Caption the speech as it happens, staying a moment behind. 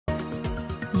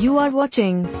You are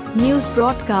watching news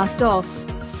broadcast of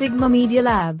Sigma Media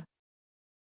Lab.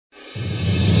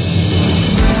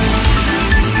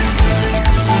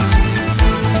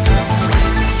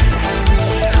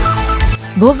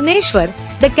 Bhubaneswar,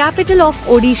 the capital of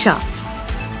Odisha.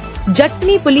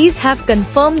 Jatni police have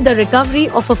confirmed the recovery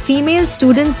of a female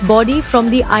student's body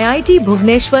from the IIT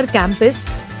Bhubaneswar campus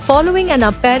following an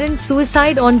apparent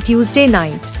suicide on Tuesday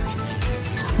night.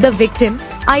 The victim,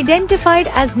 identified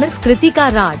as Mrs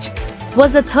Kritika Raj,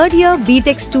 was a third-year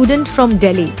BTech student from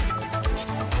Delhi.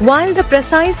 While the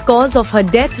precise cause of her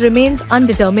death remains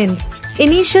undetermined,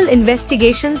 initial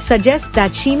investigations suggest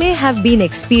that she may have been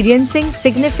experiencing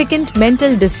significant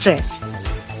mental distress.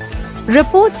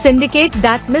 Reports indicate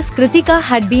that Mrs Kritika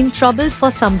had been troubled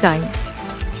for some time.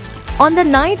 On the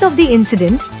night of the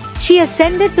incident, she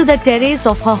ascended to the terrace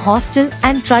of her hostel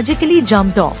and tragically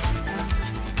jumped off.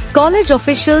 College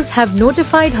officials have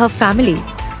notified her family,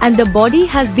 and the body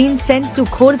has been sent to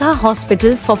Khordha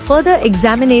hospital for further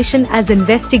examination as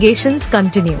investigations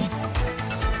continue.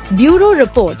 Bureau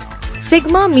Report,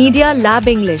 Sigma Media Lab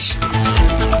English.